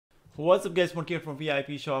What's up guys, Mark here from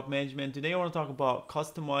VIP Shop Management. Today I want to talk about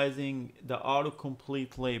customizing the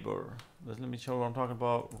autocomplete label. Let me show what I'm talking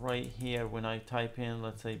about right here. When I type in,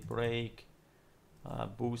 let's say brake,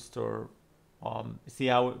 booster, see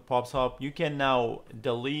how it pops up. You can now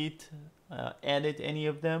delete, edit any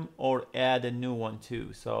of them or add a new one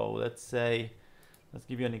too. So let's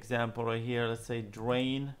give you an example right here. Let's say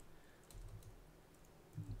drain.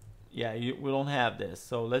 Yeah, we don't have this.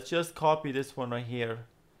 So let's just copy this one right here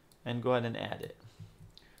and go ahead and add it.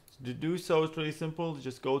 So to do so, it's really simple.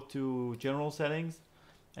 Just go to general settings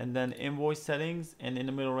and then invoice settings, and in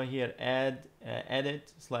the middle right here, add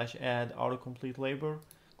edit/add autocomplete label.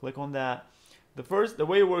 Click on that. The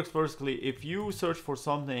way it works, firstly, if you search for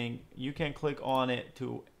something, you can click on it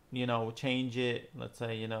to change it, let's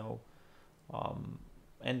say, and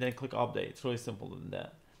then click update. It's really simple than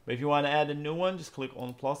that. But if you want to add a new one, just click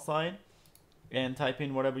on plus sign and type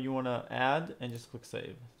in whatever you want to add and just click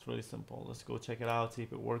save. It's really simple. Let's go check it out, see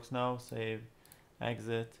if it works now. Save,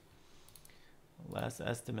 exit, last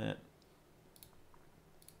estimate,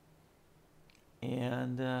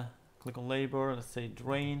 and click on labor. Let's say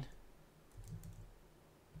drain.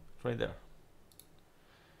 It's right there.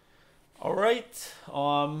 All right,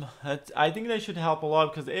 I think that should help a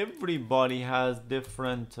lot because everybody has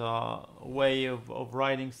different way of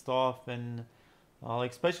writing stuff, and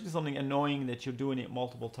like especially something annoying that you're doing it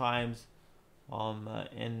multiple times,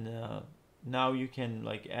 and now you can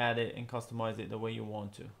like add it and customize it the way you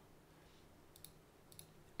want to.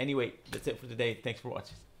 Anyway, that's it for today. Thanks for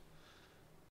watching.